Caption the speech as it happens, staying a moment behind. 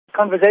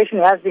conversation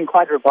has been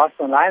quite robust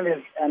online,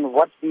 and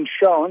what's been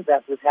shown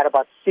that we've had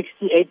about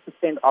 68%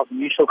 of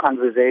mutual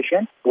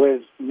conversation,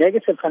 with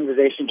negative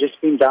conversation just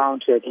been down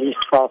to at least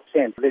 12%.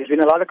 There's been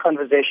a lot of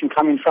conversation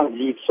coming from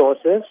lead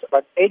sources,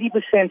 but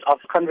 80% of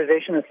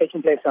conversation that's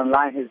taking place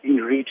online has been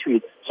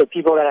retweets. So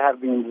people that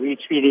have been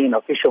retweeting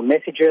official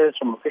messages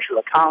from official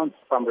accounts,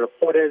 from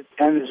reporters,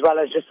 and as well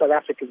as just South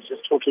Africans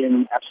just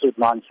talking absolute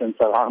nonsense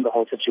around the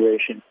whole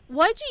situation.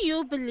 Why do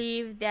you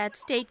believe that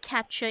state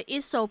capture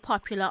is so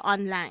popular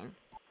online?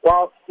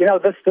 Well,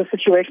 this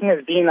situation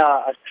has been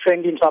a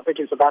trending topic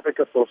in South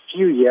Africa for a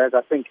few years,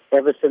 I think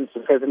ever since the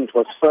president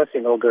was first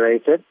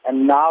inaugurated.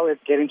 And now it's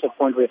getting to a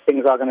point where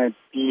things are going to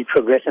be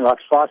progressing a lot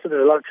faster.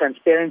 There's a lot of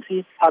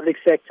transparency. Public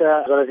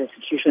sector, as well as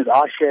institutions,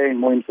 are sharing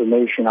more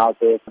information out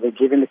there. They're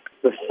giving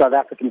the South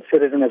African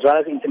citizen, as well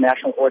as the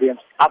international audience,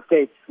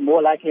 updates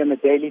more likely on a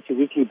daily to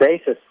weekly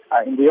basis.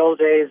 In the old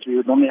days, we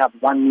would normally have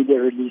one media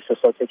release or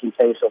so taking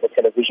place over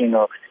television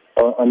or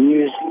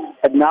news.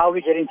 But now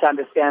we're getting to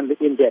understand the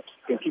in-depth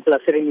when people are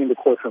sitting in the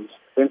courtrooms,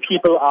 when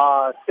people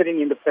are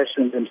sitting in the press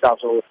rooms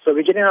themselves. So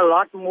we're getting a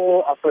lot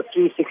more of a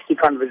 360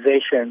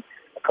 conversation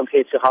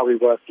compared to how we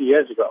were a few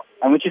years ago,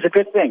 and which is a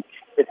good thing.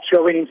 It's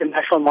showing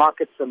international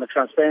markets and the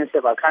transparency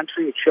of our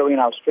country. It's showing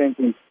our strength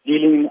in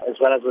dealing as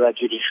well as with our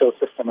judicial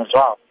system as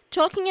well.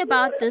 Talking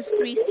about this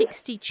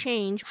 360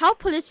 change, how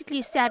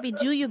politically savvy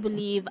do you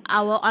believe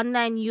our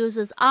online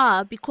users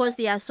are because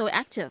they are so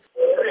active?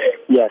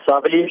 Yeah, so I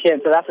believe here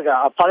in South Africa,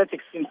 our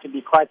politics seems to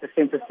be quite the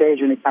center stage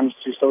when it comes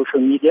to social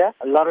media.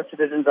 A lot of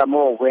citizens are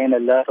more aware and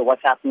alert of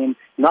what's happening,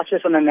 not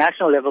just on a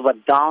national level,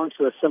 but down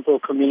to a simple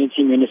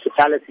community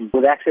municipality.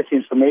 With access to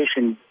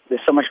information,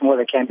 there's so much more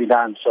that can be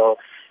done. So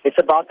it's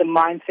about the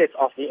mindset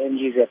of the end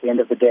user at the end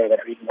of the day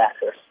that really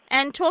matters.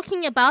 And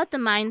talking about the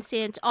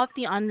mindset of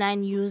the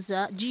online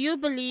user, do you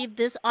believe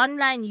this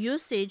online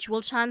usage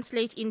will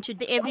translate into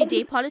the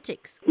everyday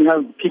politics?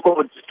 People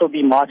would still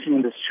be marching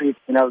in the streets.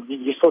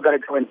 You still got to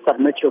go and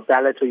submit your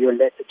ballot or your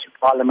letter to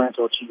Parliament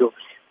or to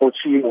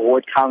your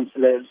ward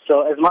councillors.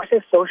 So as much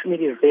as social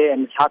media is there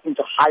and it's helping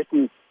to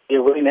heighten the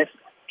awareness,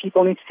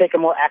 people need to take a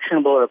more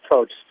actionable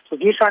approach. So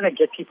if you're trying to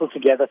get people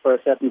together for a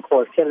certain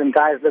cause, tell them,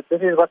 guys, look,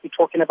 this is what we're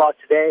talking about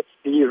today.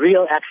 The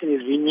real action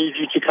is we need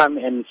you to come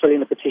and fill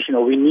in a petition,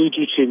 or we need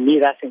you to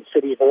meet us in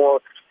City Hall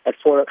at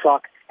 4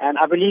 o'clock. And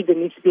I believe there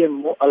needs to be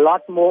a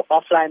lot more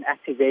offline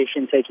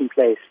activation taking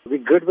place. We're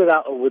good with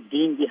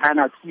being behind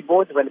our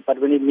keyboards,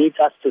 but when it needs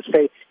us to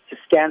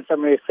stand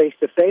somewhere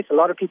face-to-face, a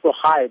lot of people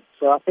hide.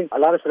 So I think a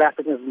lot of South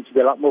Africans need to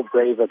be a lot more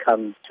braver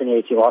come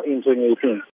 2018 or in 2018.